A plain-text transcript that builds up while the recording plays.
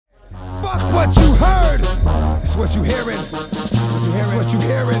what you hearing. It's what you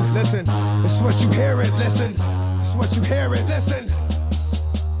hearing. Listen. It's what you hearing. Listen. It's what you hearing. Listen.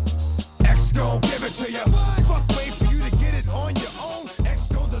 X gon' give it to you. Fuck, wait for you to get it on your own. X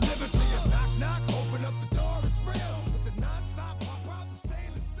gon' deliver to you. Knock, knock. Open up the door. It's real. With the non-stop pop out from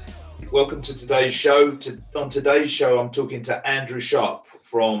stainless steel. Welcome to today's show. On today's show, I'm talking to Andrew Sharp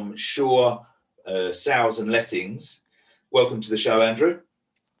from Shore Sales and Lettings. Welcome to the show, Andrew.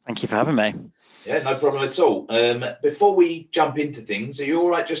 Thank you for having me. Yeah, no problem at all. Before we jump into things, are you all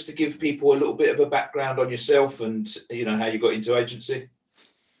right just to give people a little bit of a background on yourself and, you know, how you got into agency?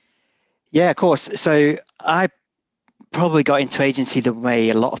 Yeah, of course. So I probably got into agency the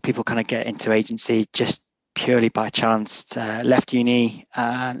way a lot of people kind of get into agency, just purely by chance. Left uni,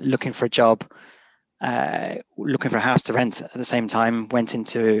 looking for a job, looking for a house to rent at the same time, went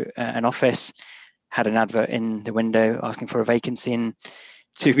into an office, had an advert in the window asking for a vacancy, and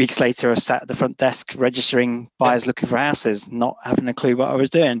 2 weeks later, I was sat at the front desk registering buyers looking for houses, not having a clue what I was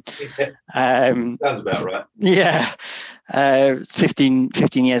doing. Sounds about right. Yeah. 15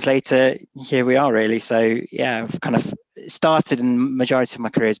 years later, here we are, really. So, yeah, I've kind of started, and majority of my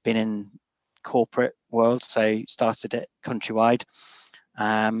career has been in corporate world. So started at Countrywide.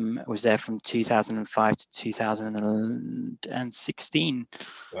 I was there from 2005 to 2016.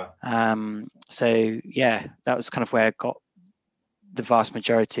 Wow. So, yeah, that was kind of where I got the vast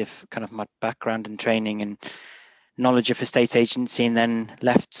majority of kind of my background and training and knowledge of estate agency, and then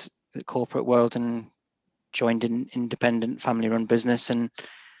left the corporate world and joined an independent family-run business, and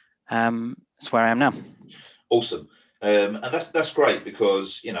that's where I am now. Awesome. And that's great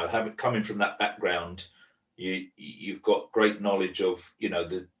because, you know, coming from that background, you've got great knowledge of, you know,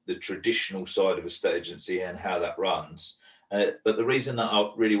 the traditional side of estate agency and how that runs. But the reason that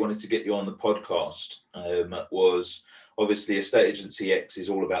I really wanted to get you on the podcast was obviously Estate Agency X is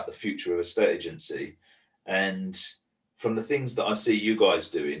all about the future of estate agency. And from the things that I see you guys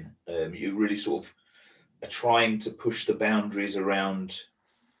doing, you really sort of are trying to push the boundaries around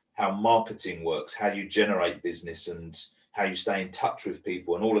how marketing works, how you generate business and how you stay in touch with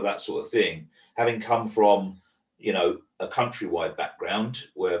people and all of that sort of thing. Having come from, you know, a Countrywide background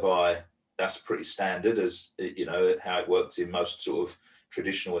whereby that's pretty standard as, you know, how it works in most sort of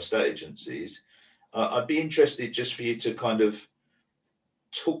traditional estate agencies. I'd be interested just for you to kind of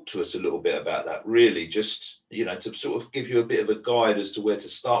talk to us a little bit about that, really, just, you know, to sort of give you a bit of a guide as to where to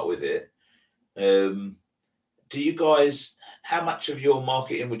start with it. Do you guys, how much of your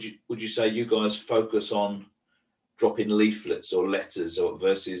marketing would you say you guys focus on dropping leaflets or letters or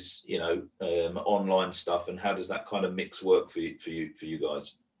versus, you know, online stuff, and how does that kind of mix work for you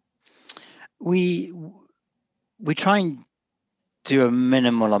guys? We try and do a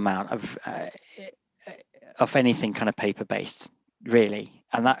minimal amount of anything kind of paper-based, really,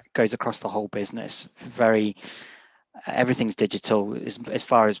 and that goes across the whole business. Everything's digital as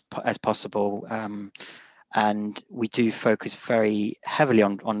far as possible, and we do focus very heavily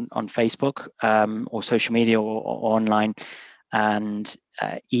on Facebook or social media or online, and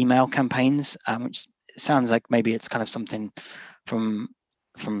email campaigns, which sounds like maybe it's kind of something from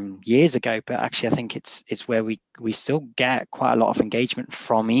years ago, but actually I think it's where we still get quite a lot of engagement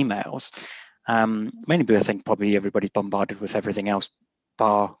from emails. Mainly because I think probably everybody's bombarded with everything else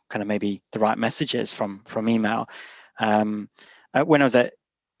bar kind of maybe the right messages from email. When I was at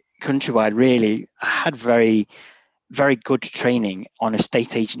Countrywide, really, I had very, very good training on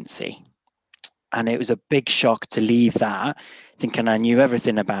estate agency. And it was a big shock to leave that, thinking I knew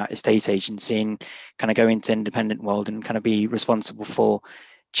everything about estate agency, and kind of go into independent world and kind of be responsible for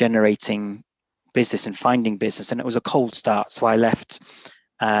generating business and finding business. And it was a cold start. So I left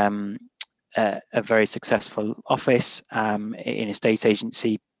a very successful office in estate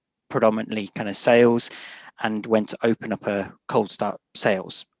agency, predominantly kind of sales, and went to open up a cold start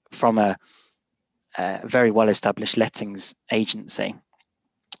sales from a very well-established lettings agency.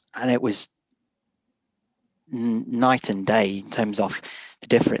 And it was night and day in terms of the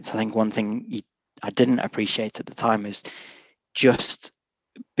difference. I think one thing I didn't appreciate at the time is just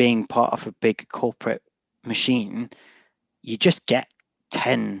being part of a big corporate machine. You just get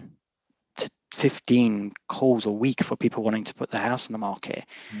 10 to 15 calls a week for people wanting to put their house on the market.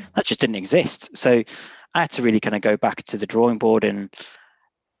 That just didn't exist. So I had to really kind of go back to the drawing board and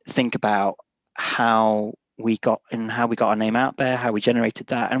think about how we got our name out there, how we generated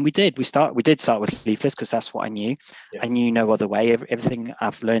that. And we did start with leaflets because that's what I knew. Yeah. I knew no other way. Everything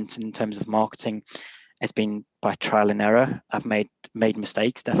I've learned in terms of marketing has been by trial and error. I've made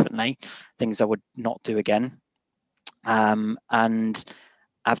mistakes, definitely, things I would not do again. And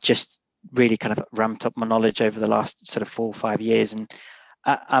I've just really kind of ramped up my knowledge over the last sort of 4 or 5 years. And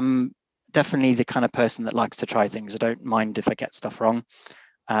I'm definitely the kind of person that likes to try things. I don't mind if I get stuff wrong.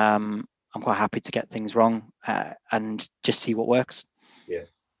 I'm quite happy to get things wrong and just see what works. Yeah.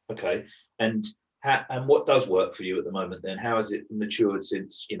 Okay. And what does work for you at the moment then? How has it matured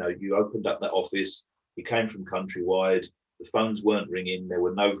since, you opened up that office, you came from Countrywide, the phones weren't ringing, there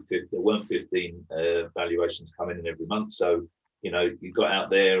weren't 15 valuations coming in every month. So, you got out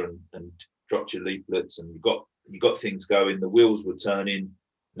there and dropped your leaflets and you got things going, the wheels were turning.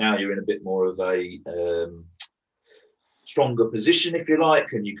 Now you're in a bit more of a stronger position, if you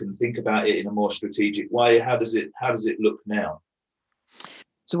like, and you can think about it in a more strategic way. How does it look now?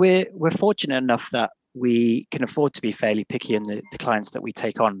 So we're fortunate enough that we can afford to be fairly picky in the clients that we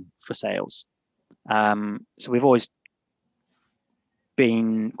take on for sales. So we've always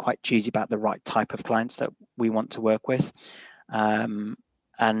been quite choosy about the right type of clients that we want to work with.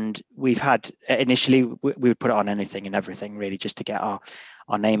 And we've had, initially, we would put it on anything and everything, really, just to get our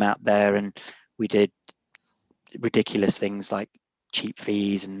name out there. And we did ridiculous things like cheap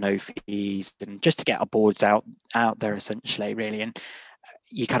fees and no fees, and just to get our boards out there, essentially, really. And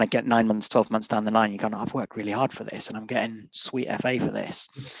you kind of get 9 months, 12 months down the line, you're going, I've worked really hard for this and I'm getting sweet FA for this.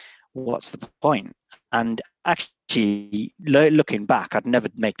 What's the point? And actually, looking back, I'd never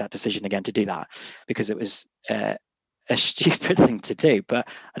make that decision again to do that, because it was a stupid thing to do, but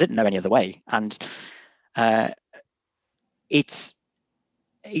I didn't know any other way. And it's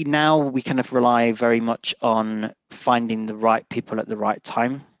now we kind of rely very much on finding the right people at the right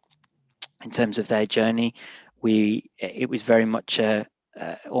time in terms of their journey. It was very much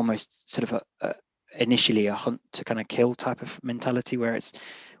almost sort of initially a hunt to kind of kill type of mentality, where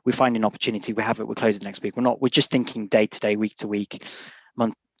we find an opportunity, we're closing next week. We're just thinking day to day, week to week,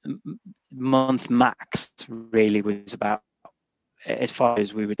 month max. Really was about as far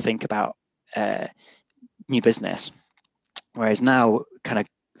as we would think about new business. Whereas now, kind of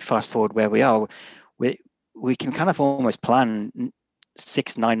fast forward where we are, we can kind of almost plan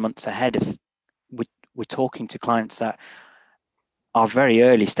 6-9 months ahead. If we're talking to clients that are very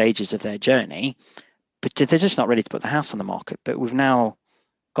early stages of their journey, but they're just not ready to put the house on the market. But we've now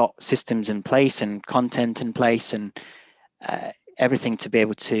got systems in place and content in place and everything to be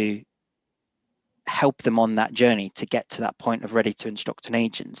able to help them on that journey to get to that point of ready to instruct an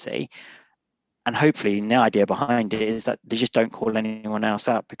agency. And hopefully the idea behind it is that they just don't call anyone else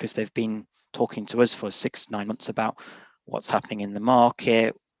out, because they've been talking to us for 6-9 months about what's happening in the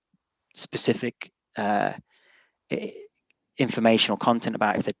market, specific informational content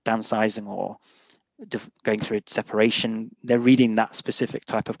about if they're downsizing or going through a separation. They're reading that specific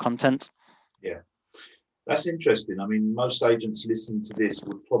type of content. Yeah, that's interesting. I mean, most agents listening to this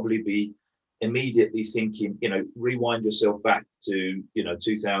would probably be immediately thinking, rewind yourself back to,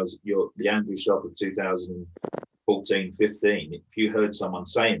 2000, the Andrew Shop of 2014, 15. If you heard someone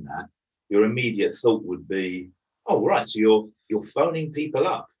saying that, your immediate thought would be, oh, right, so you're phoning people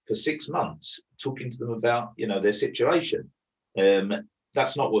up for 6 months, talking to them about, their situation.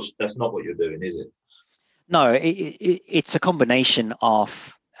 That's not what you're doing, is it? No, it's a combination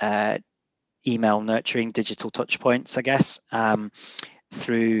of email nurturing, digital touch points, I guess,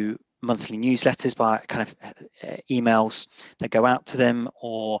 through monthly newsletters, by kind of emails that go out to them,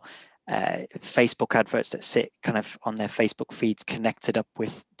 or Facebook adverts that sit kind of on their Facebook feeds connected up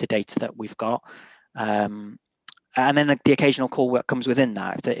with the data that we've got. And then the occasional call that comes within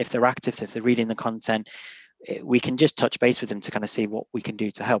that. If they're active, if they're reading the content, we can just touch base with them to kind of see what we can do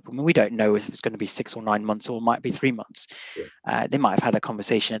to help. I mean, we don't know if it's going to be 6 or 9 months, or it might be 3 months. Yeah. They might have had a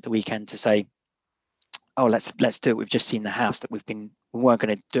conversation at the weekend to say, oh, let's do it. We've just seen the house that we weren't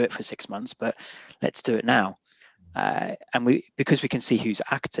going to do it for 6 months, but let's do it now. And because we can see who's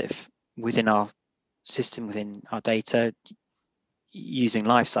active within our system, within our data, using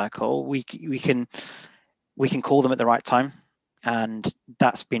Lifecycle, we can call them at the right time. And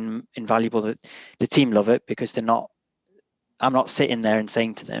that's been invaluable. That the team love it, because I'm not sitting there and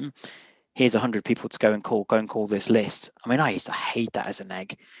saying to them, here's 100 people to go and call this list. I mean, I used to hate that as an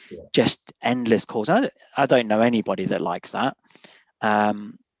egg. Yeah. Just endless calls. I don't know anybody that likes that.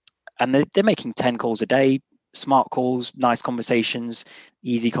 And they're making 10 calls a day, smart calls, nice conversations,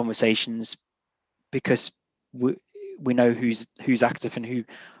 easy conversations, because we know who's active and who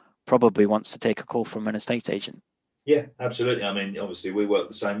probably wants to take a call from an estate agent. Yeah, absolutely. I mean, obviously we work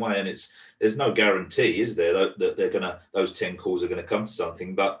the same way, and there's no guarantee, is there, that those 10 calls are going to come to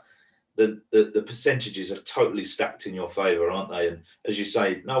something, but the percentages are totally stacked in your favor, aren't they? And as you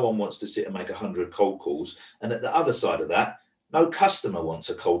say, no one wants to sit and make 100 cold calls, and at the other side of that, no customer wants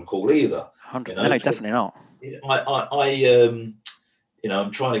a cold call either. No, definitely not.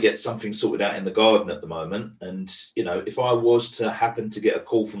 I'm trying to get something sorted out in the garden at the moment. And, if I was to happen to get a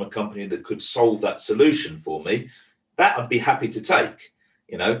call from a company that could solve that solution for me, that I'd be happy to take.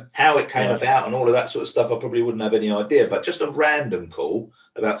 How it came about and all of that sort of stuff, I probably wouldn't have any idea. But just a random call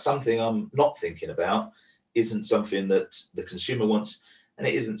about something I'm not thinking about isn't something that the consumer wants. And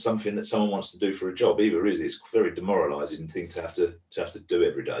it isn't something that someone wants to do for a job either, is it? It's a very demoralizing thing to have to do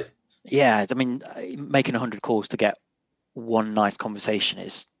every day. Yeah, I mean, making 100 calls to get one nice conversation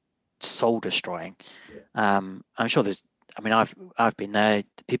is soul destroying. I'm sure there's, I mean, I've been there.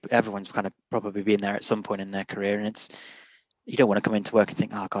 Everyone's kind of probably been there at some point in their career, and you don't want to come into work and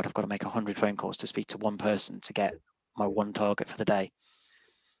think, oh God, I've got to make 100 phone calls to speak to one person to get my one target for the day.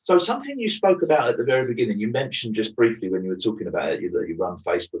 So something you spoke about at the very beginning, you mentioned just briefly when you were talking about it, that you run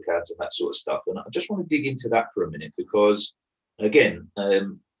Facebook ads and that sort of stuff. And I just want to dig into that for a minute, because again,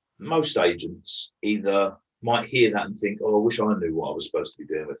 most agents either might hear that and think, oh, I wish I knew what I was supposed to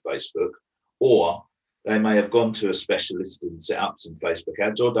be doing with Facebook, or they may have gone to a specialist and set up some Facebook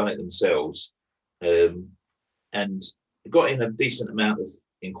ads or done it themselves, and got in a decent amount of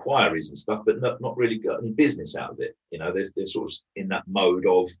inquiries and stuff, but not really got any business out of it. They're sort of in that mode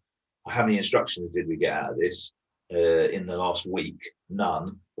of, how many instructions did we get out of this in the last week?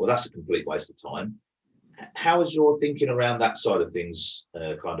 None. Well, that's a complete waste of time. How has your thinking around that side of things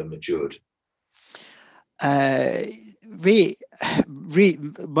kind of matured?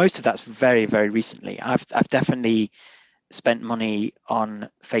 Most of that's very, very recently. I've definitely spent money on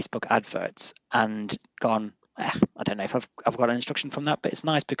Facebook adverts and gone, I don't know if I've got an instruction from that, but it's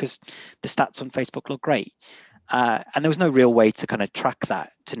nice because the stats on Facebook look great. And there was no real way to kind of track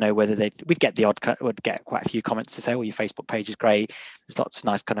that to know whether we'd get quite a few comments to say, well, your Facebook page is great. There's lots of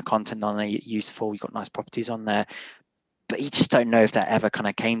nice kind of content on there, useful. You've got nice properties on there, but you just don't know if that ever kind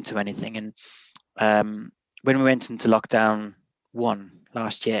of came to anything. And when we went into lockdown 1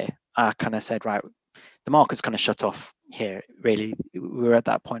 last year, I kind of said, right, the market's kind of shut off here. Really, we were at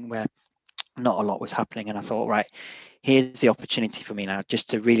that point where not a lot was happening, and I thought, right, here's the opportunity for me now just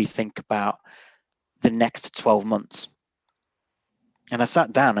to really think about the next 12 months. And I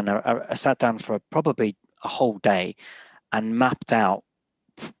sat down, and I sat down for probably a whole day and mapped out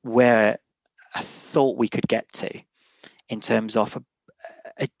where I thought we could get to in terms of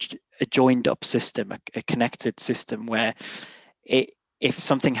a joined up system, a connected system where if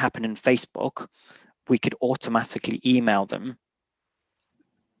something happened in Facebook, we could automatically email them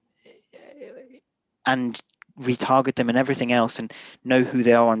and retarget them and everything else, and know who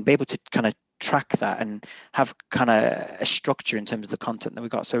they are and be able to kind of track that and have kind of a structure in terms of the content that we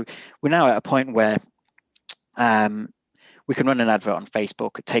got. So we're now at a point where we can run an advert on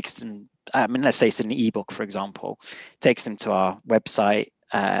Facebook. It takes them, let's say it's an ebook, for example, takes them to our website.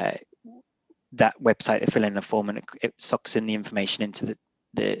 That website, they fill in a form, and it sucks in the information into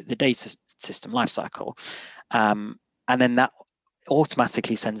the data system lifecycle, and then that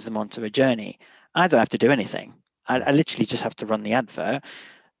automatically sends them onto a journey. I don't have to do anything. I literally just have to run the advert.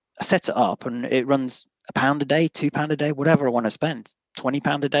 I set it up, and it runs £1 a day, £2 a day, whatever I want to spend,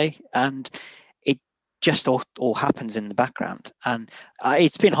 £20 a day, and it just all happens in the background. And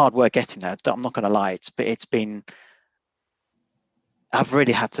it's been hard work getting there. I'm not going to lie. I've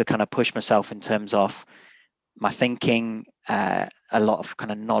really had to kind of push myself in terms of my thinking, a lot of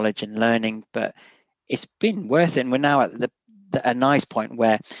kind of knowledge and learning, but it's been worth it. And we're now at a nice point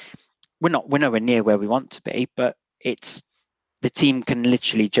where we're nowhere near where we want to be, but it's the team can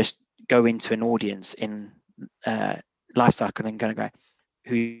literally just go into an audience in lifecycle and go,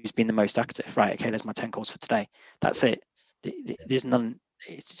 who's been the most active? Right, okay, there's my 10 calls for today. That's it. There's none.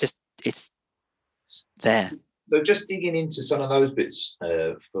 It's there. So just digging into some of those bits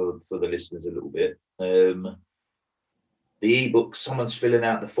for the listeners a little bit. The ebook, someone's filling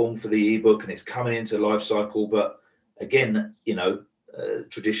out the form for the ebook and it's coming into life cycle. But again, a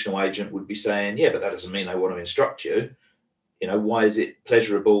traditional agent would be saying, yeah, but that doesn't mean they want to instruct you. Why is it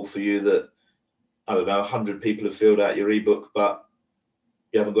pleasurable for you that, I don't know, 100 people have filled out your ebook, but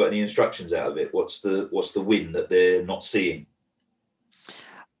you haven't got any instructions out of it? What's the win that they're not seeing?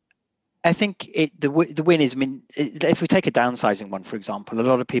 I think the win is, if we take a downsizing one, for example, a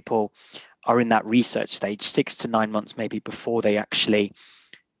lot of people are in that research stage, 6 to 9 months maybe before they actually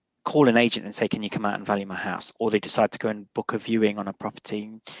call an agent and say, can you come out and value my house? Or they decide to go and book a viewing on a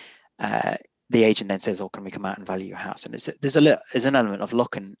property. The agent then says, oh, can we come out and value your house? And there's an element of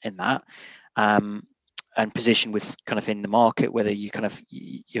luck in that, and position with kind of in the market, whether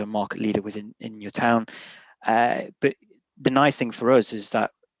you're a market leader within in your town. But the nice thing for us is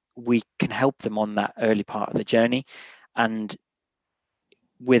that we can help them on that early part of the journey, and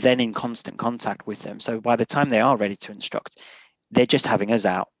we're then in constant contact with them. So by the time they are ready to instruct, they're just having us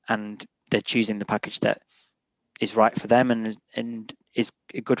out, and they're choosing the package that is right for them and is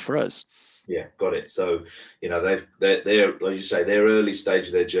good for us. Yeah, got it. So, they're like you say, they're early stage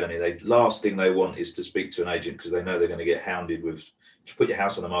of their journey. They last thing they want is to speak to an agent, because they know they're going to get hounded with to put your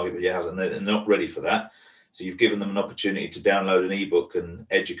house on the market, put your house, and they're not ready for that. So you've given them an opportunity to download an ebook and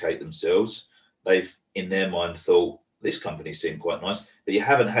educate themselves. They've, in their mind, thought this company seemed quite nice, but you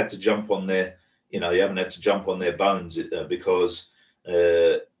haven't had to jump on their, you haven't had to jump on their bones because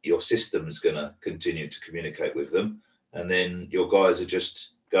your system is going to continue to communicate with them, and then your guys are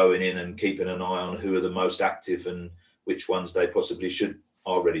just going in and keeping an eye on who are the most active and which ones they possibly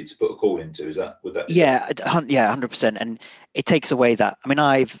are ready to put a call into. Would that? Yeah, 100%. And it takes away that. I mean,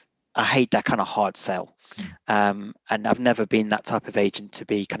 I hate that kind of hard sell. And I've never been that type of agent to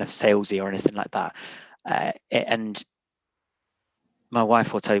be kind of salesy or anything like that. And my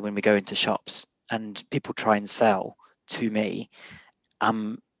wife will tell you, when we go into shops and people try and sell to me,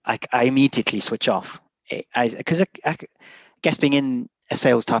 I immediately switch off, because I guess being in a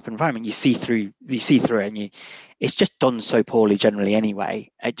sales type environment, you see through it, and it's just done so poorly generally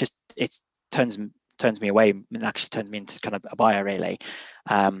anyway. It turns me away, and actually turns me into kind of a buyer, really.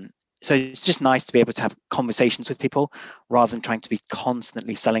 So it's just nice to be able to have conversations with people rather than trying to be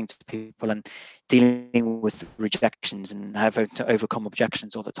constantly selling to people and dealing with rejections and having to overcome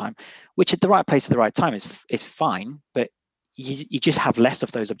objections all the time, which at the right place at the right time is fine, but you just have less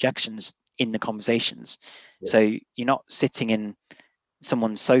of those objections in the conversations. Yeah. So you're not sitting in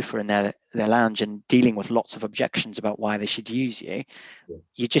someone's sofa in their lounge and dealing with lots of objections about why they should use you. Yeah.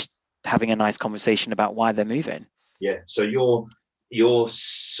 You're just having a nice conversation about why they're moving. Yeah. So you're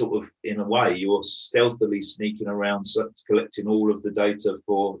sort of, in a way, you're stealthily sneaking around, collecting all of the data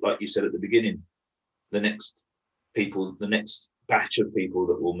for, like you said at the beginning, the next batch of people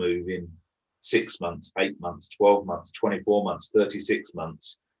that will move in 6 months, 8 months, 12 months, 24 months, 36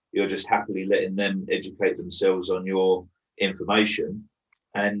 months. You're just happily letting them educate themselves on your information,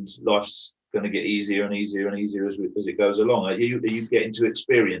 and life's going to get easier and easier and easier as it goes along. Are you getting to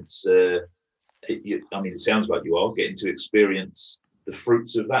experience? It sounds like you are getting to experience the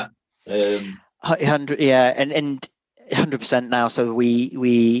fruits of that. 100, yeah, and 100% now. So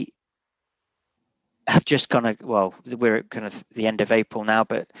we have just we're at kind of the end of April now,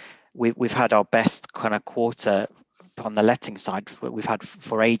 but we've had our best kind of quarter on the letting side we've had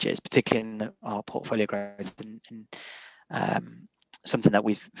for ages, particularly in our portfolio growth, and something that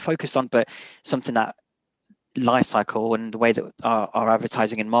we've focused on, but something that life cycle and the way that our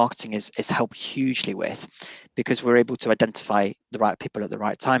advertising and marketing is helped hugely with, because we're able to identify the right people at the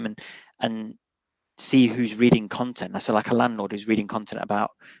right time and see who's reading content. So like a landlord who's reading content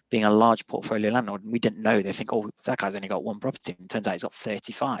about being a large portfolio landlord, and we didn't know, they think, oh, that guy's only got one property, and it turns out he's got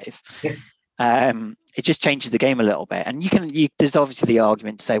 35. It just changes the game a little bit. And there's obviously the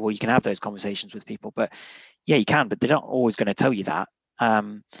argument to say, well, you can have those conversations with people, but yeah, you can, but they're not always going to tell you that.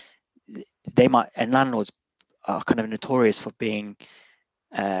 They might, and landlords are kind of notorious for being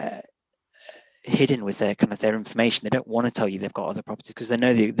hidden with their information. They don't want to tell you they've got other properties because they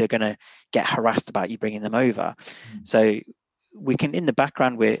know they're going to get harassed about you bringing them over. So we can, in the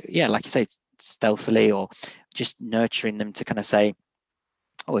background, like you say, stealthily or just nurturing them to kind of say,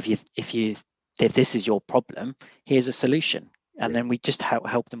 oh, if this is your problem, here's a solution, and then we just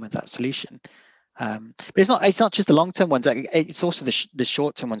help them with that solution. But it's not just the long-term ones. It's also the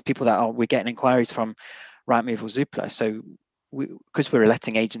short-term ones. People that we're getting inquiries from Rightmove or Zoopla. So because we're a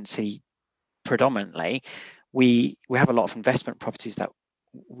letting agency predominantly, we have a lot of investment properties that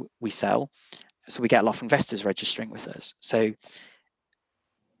we sell. So we get a lot of investors registering with us. So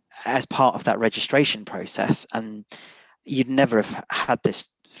as part of that registration process, and you'd never have had this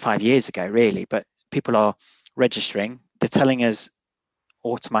 5 years ago, really, but people are registering. They're telling us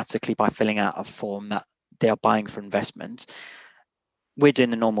automatically by filling out a form that they are buying for investment. We're doing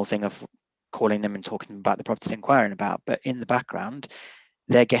the normal thing of calling them and talking about the property they're inquiring about, but in the background,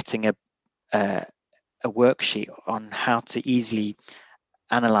 they're getting a worksheet on how to easily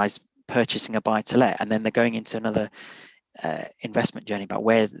analyze purchasing a buy to let, and then they're going into another investment journey about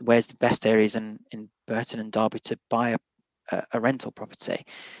where's the best areas in Burton and Derby to buy a rental property.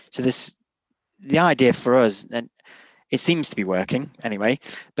 So the idea for us, and it seems to be working anyway,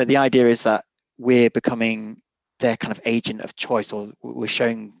 but the idea is that we're becoming their kind of agent of choice, or we're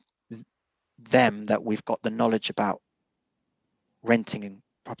showing them that we've got the knowledge about renting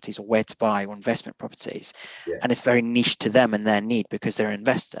properties or where to buy or investment properties. Yeah. And it's very niche to them and their need, because they're an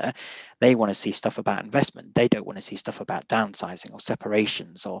investor. They want to see stuff about investment. They don't want to see stuff about downsizing or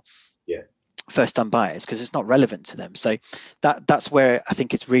separations or first-time buyers, because it's not relevant to them. So that's where I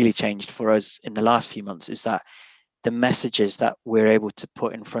think it's really changed for us in the last few months, is that the messages that we're able to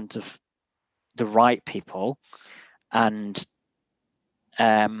put in front of the right people, and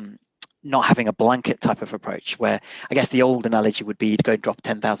not having a blanket type of approach, where I guess the old analogy would be to go drop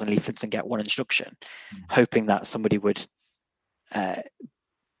 10,000 leaflets and get one instruction, hoping that somebody would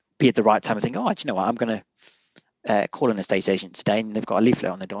be at the right time and think, oh, do you know what, I'm going to call an estate agent today and they've got a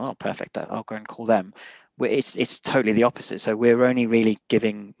leaflet on the door. Oh, perfect. I'll go and call them. It's totally the opposite. So we're only really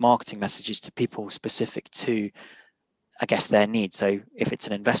giving marketing messages to people specific to, I guess, their needs. So if it's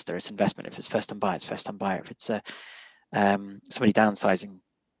an investor, it's investment. If it's first-time buyer, it's first-time buyer. If it's somebody downsizing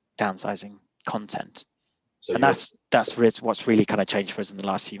content. So and that's what's really kind of changed for us in the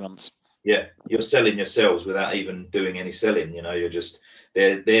last few months. Yeah, you're selling yourselves without even doing any selling. You know, you're just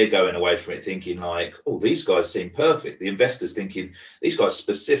they're going away from it thinking like, oh, these guys seem perfect. The investors thinking these guys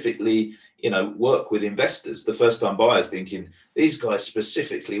specifically, you know, work with investors. The first-time buyers thinking these guys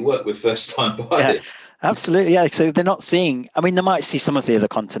specifically work with first-time buyers. Yeah, absolutely. Yeah, so they're not seeing. I mean, they might see some of the other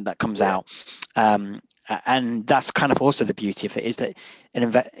content that comes out. And that's kind of also the beauty of it, is that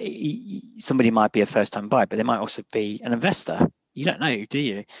somebody might be a first-time buyer, but they might also be an investor. You don't know, do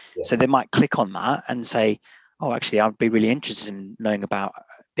you? Yeah. So they might click on that and say, oh, actually, I'd be really interested in knowing about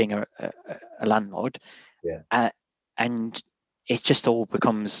being a landlord. Yeah. And it just all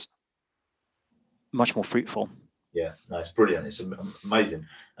becomes much more fruitful. Yeah, no, it's brilliant. It's amazing.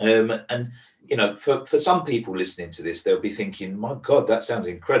 And, you know, for some people listening to this, they'll be thinking, my God, that sounds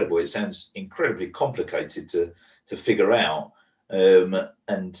incredible. It sounds incredibly complicated to figure out.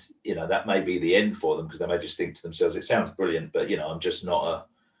 And, you know, that may be the end for them, because they may just think to themselves, it sounds brilliant, but, you know, I'm just not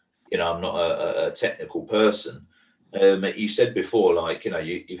a technical person. You said before, like, you know,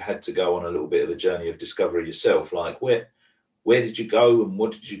 you've had to go on a little bit of a journey of discovery yourself. Like, where did you go and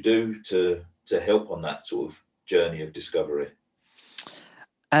what did you do to help on that sort of journey of discovery?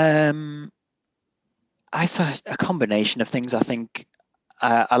 I saw a combination of things. I think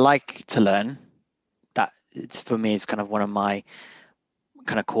I like to learn. That for me is kind of one of my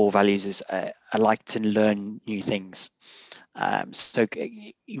kind of core values. Is I like to learn new things. So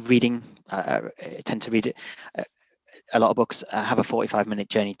reading, I tend to read a lot of books. I have a 45-minute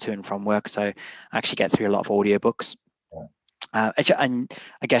journey to and from work, so I actually get through a lot of audiobooks. And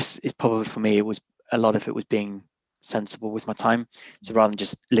I guess it's probably for me, a lot of it was being sensible with my time. So rather than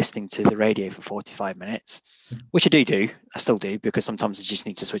just listening to the radio for 45 minutes, which I still do, because sometimes you just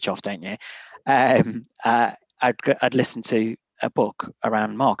need to switch off, don't you? I'd listen to a book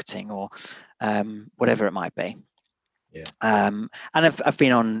around marketing or whatever it might be. Yeah. And I've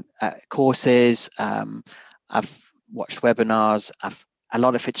been on courses. I've watched webinars. A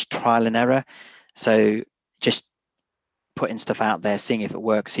lot of it's trial and error. So just putting stuff out there, seeing if it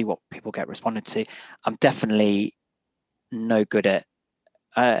works, see what people get responded to. I'm definitely no good at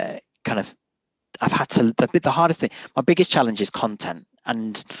I've had to, the hardest thing, my biggest challenge is content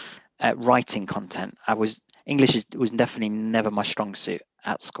and writing content. English was definitely never my strong suit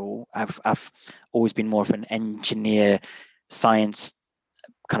at school. I've always been more of an engineer, science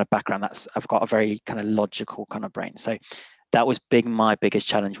kind of background. I've got a very kind of logical kind of brain. So that was my biggest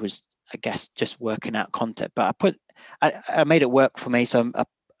challenge was, I guess, just working out content. But I made it work for me. So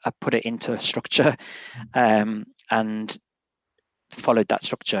I put it into a structure and followed that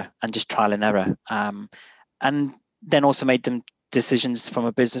structure and just trial and error. And then also made them decisions from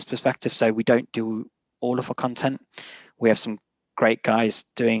a business perspective. So we don't do all of our content. We have some great guys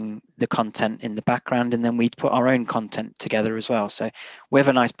doing the content in the background, and then we put our own content together as well. So we have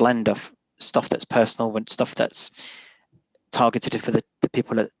a nice blend of stuff that's personal and stuff that's targeted for the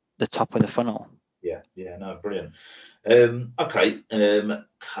people at the top of the funnel. Yeah, no, brilliant. Okay,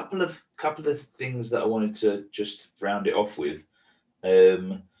 couple of things that I wanted to just round it off with.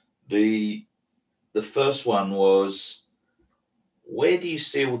 The first one was, where do you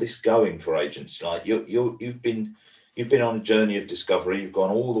see all this going for agents? Like you've been on a journey of discovery. You've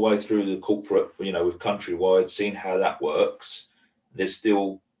gone all the way through the corporate, you know, with Countrywide, seen how that works. There's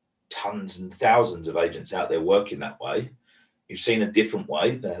still tons and thousands of agents out there working that way. You've seen a different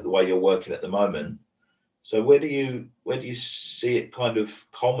way, the way you're working at the moment. So where do you see it kind of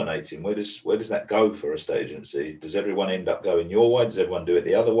culminating? Where does that go for a estate agency? Does everyone end up going your way? Does everyone do it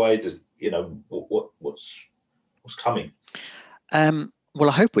the other way? Does, you know, what's coming? Well,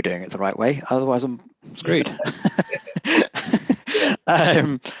 I hope we're doing it the right way. Otherwise, I'm screwed.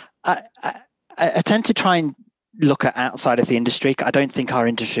 I tend to try and look at outside of the industry. I don't think our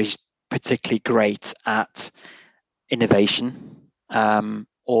industry is particularly great at innovation,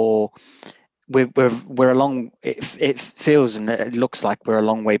 or we're a long. It feels and it looks like we're a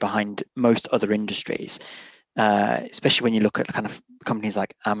long way behind most other industries, especially when you look at kind of companies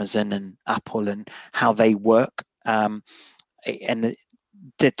like Amazon and Apple and how they work. And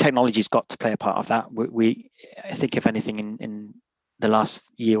the technology's got to play a part of that. I think if anything in the last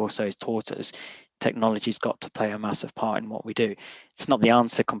year or so has taught us, technology's got to play a massive part in what we do. It's not the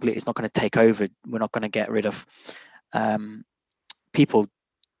answer completely. It's not going to take over. We're not going to get rid of people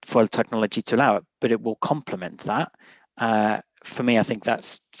for technology to allow it, but it will complement that. For me, I think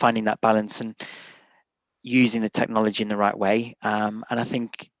that's finding that balance and using the technology in the right way. And I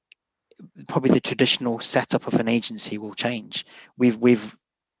think probably the traditional setup of an agency will change. We've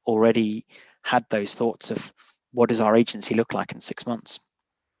already had those thoughts of what does our agency look like in 6 months?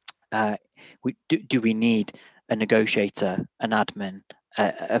 Do we need a negotiator, an admin,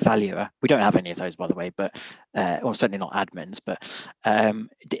 a valuer? We don't have any of those, by the way, but or certainly not admins. But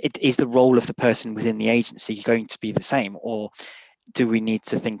is the role of the person within the agency going to be the same, or do we need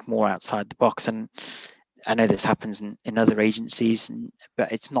to think more outside the box? And I know this happens in other agencies,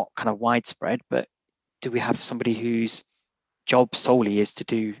 but it's not kind of widespread. But do we have somebody whose job solely is to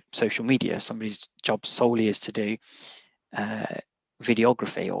do social media? Somebody's job solely is to do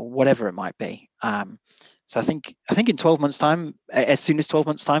videography or whatever it might be. So I think in 12 months' time, as soon as 12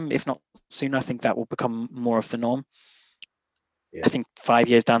 months' time, if not sooner, I think that will become more of the norm. Yeah. I think 5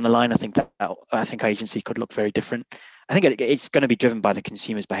 years down the line, I think our agency could look very different. I think it's going to be driven by the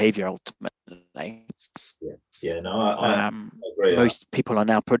consumer's behaviour ultimately. Yeah. No, I agree. Most people are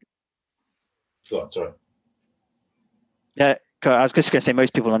now Go on, sorry. Yeah, I was just going to say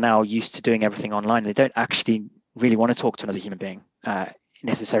most people are now used to doing everything online. They don't actually really want to talk to another human being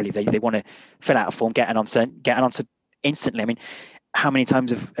necessarily. They want to fill out a form, get an answer instantly. I mean, how many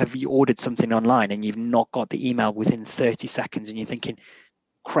times have you ordered something online and you've not got the email within 30 seconds and you're thinking,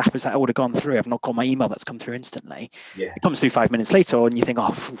 crap, has that order gone through? I've not got my email that's come through instantly. Yeah. It comes through 5 minutes later and you think,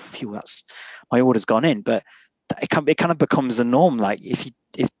 oh, phew, that's my order's gone in. But it kind of becomes a norm. Like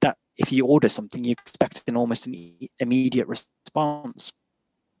if you order something, you expect an almost an immediate response.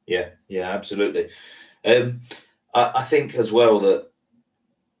 Yeah, absolutely. I think as well that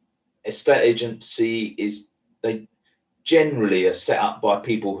estate agency they generally are set up by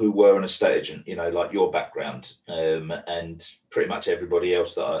people who were an estate agent, like your background, and pretty much everybody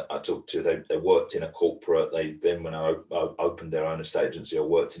else that I talked to, they worked in a corporate. They then, when I opened their own estate agency, I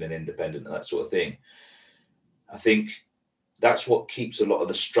worked in an independent and that sort of thing. I think that's what keeps a lot of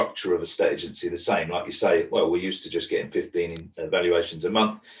the structure of a estate agency the same. Like you say, well, we're used to just getting 15 valuations a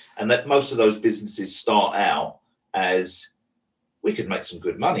month, and that most of those businesses start out as, we could make some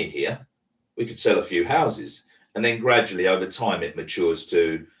good money here, we could sell a few houses, and then gradually over time it matures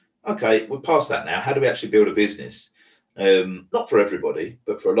to, okay, we're past that now. How do we actually build a business? Not for everybody,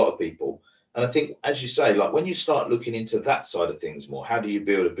 but for a lot of people. And I think, as you say, like when you start looking into that side of things more, how do you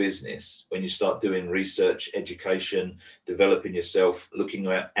build a business? When you start doing research, education, developing yourself,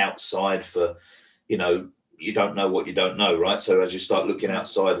 looking outside for, you don't know what you don't know, right? So as you start looking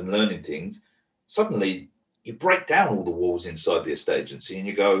outside and learning things, suddenly you break down all the walls inside the estate agency and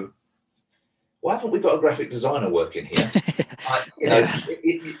you go, why haven't we got a graphic designer working here?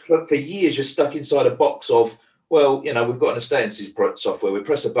 For years, you're stuck inside a box of, well, we've got an estate agency software. We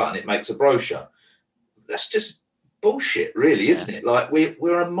press a button, it makes a brochure. That's just bullshit, really, isn't it? Like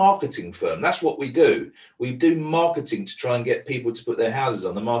we're a marketing firm. That's what we do. We do marketing to try and get people to put their houses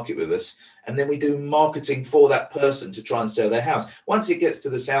on the market with us. And then we do marketing for that person to try and sell their house. Once it gets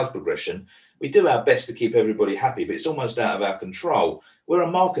to the sales progression, we do our best to keep everybody happy, but it's almost out of our control. We're a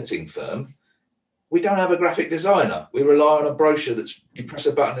marketing firm. We don't have a graphic designer. We rely on a brochure that's, you press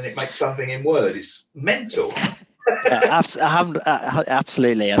a button and it makes something in Word. It's mental.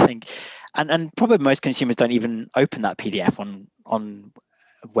 Absolutely, I think. And probably most consumers don't even open that PDF on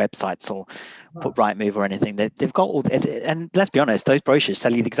websites or put Rightmove or anything. They've got all, and let's be honest, those brochures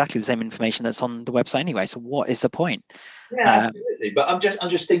sell you exactly the same information that's on the website anyway. So what is the point? Yeah, absolutely. But I'm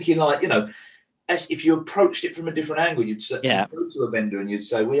just thinking, like, as if you approached it from a different angle, you'd go to a vendor and you'd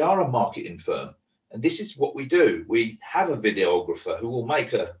say, we are a marketing firm. And this is what we do. We have a videographer who will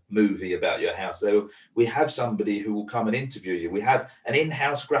make a movie about your house. So we have somebody who will come and interview you. We have an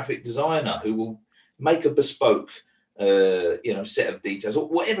in-house graphic designer who will make a bespoke, set of details or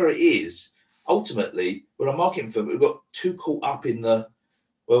whatever it is. Ultimately, we're a marketing firm. We've got too caught up in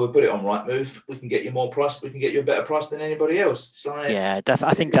we put it on Rightmove. We can get you more price. We can get you a better price than anybody else. It's like, yeah,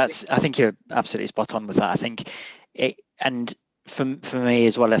 definitely. I think you're absolutely spot on with that. I think and for me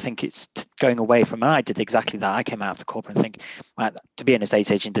as well, I think it's going away from, and I did exactly that. I came out of the corporate and think, to be an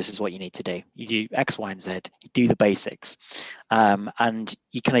estate agent, this is what you need to do. You do X, Y, and Z. You do the basics, and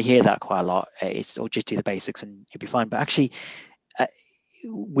you kind of hear that quite a lot. Or just do the basics and you'll be fine. But actually,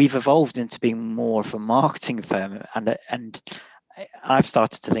 we've evolved into being more of a marketing firm, and I've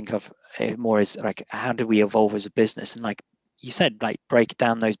started to think of it more as like, how do we evolve as a business? And like you said, like break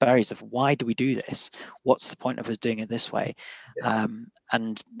down those barriers of why do we do this? What's the point of us doing it this way?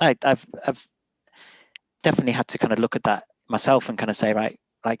 And I've definitely had to kind of look at that myself and kind of say, right,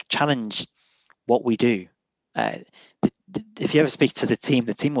 like challenge what we do. If you ever speak to the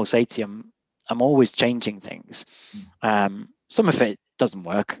team will say to you, I'm always changing things. Some of it doesn't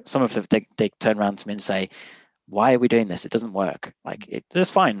work. Some of it they turn around to me and say, why are we doing this? It doesn't work. Like it's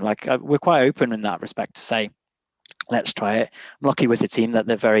fine. Like we're quite open in that respect to say, let's try it. I'm lucky with the team that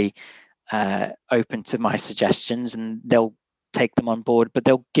they're very open to my suggestions, and they'll take them on board, but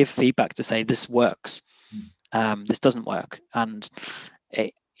they'll give feedback to say this works, this doesn't work. And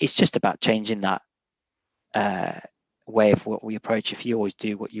it's just about changing that way of what we approach. If you always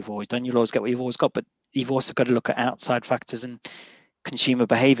do what you've always done, you'll always get what you've always got, but you've also got to look at outside factors, and consumer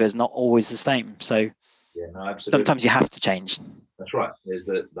behavior is not always the same. So absolutely. Sometimes you have to change. That's right. There's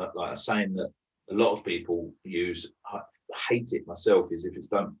like a saying that a lot of people use. I hate it myself. Is if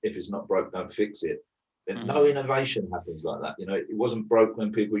it's not broke, don't fix it. Then no innovation happens like that. It wasn't broke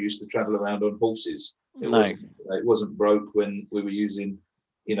when people used to travel around on horses. It wasn't broke when we were using,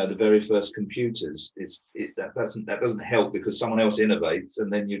 the very first computers. That doesn't help because someone else innovates,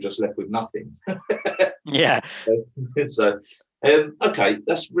 and then you're just left with nothing. Yeah. So, okay,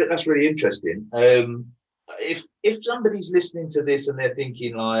 that's really interesting. If somebody's listening to this and they're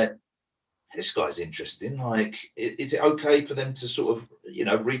thinking like, this guy's interesting, like, is it okay for them to sort of,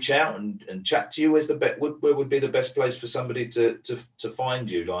 reach out and chat to you? Where would be the best place for somebody to find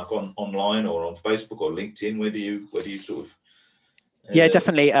you, like online or on Facebook or LinkedIn? Where do you sort of? Yeah,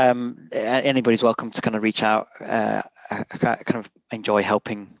 definitely. Anybody's welcome to kind of reach out. I kind of enjoy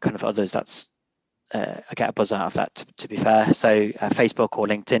helping kind of others. That's I get a buzz out of that, to be fair. So Facebook or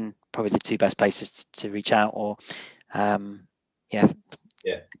LinkedIn, probably the two best places to reach out. Or yeah.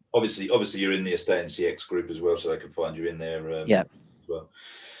 Obviously, you're in the Estate and CX group as well, so they can find you in there. As well.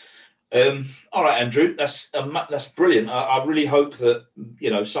 All right, Andrew, that's brilliant. I really hope that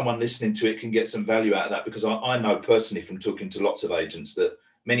someone listening to it can get some value out of that, because I know personally from talking to lots of agents that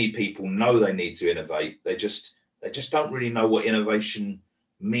many people know they need to innovate. They just don't really know what innovation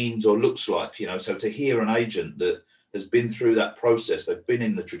means or looks like. So to hear an agent that has been through that process, they've been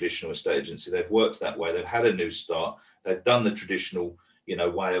in the traditional estate agency, they've worked that way, they've had a new start, they've done the traditional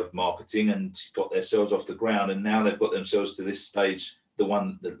way of marketing and got themselves off the ground, and now they've got themselves to this stage, the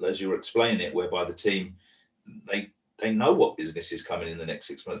one that, as you were explaining it, whereby the team they know what business is coming in the next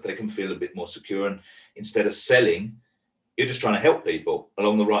 6 months. They can feel a bit more secure, and instead of selling, you're just trying to help people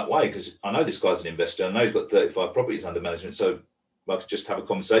along the right way. Because I know this guy's an investor, I know he's got 35 properties under management, so I could just have a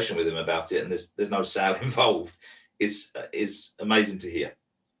conversation with him about it, and there's no sale involved. Is amazing to hear.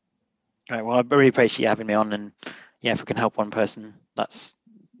 All right, well, I really appreciate you having me on, and if we can help one person,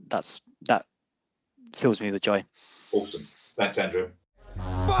 that fills me with joy. Awesome. Thanks, Andrew.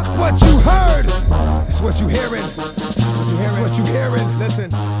 Fuck what you heard. It's what you hearing. It's what you hearing.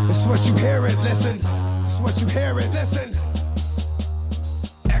 Listen. It's what you hearing. Listen. It's what you hearing. Listen.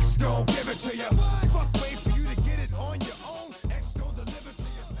 X go.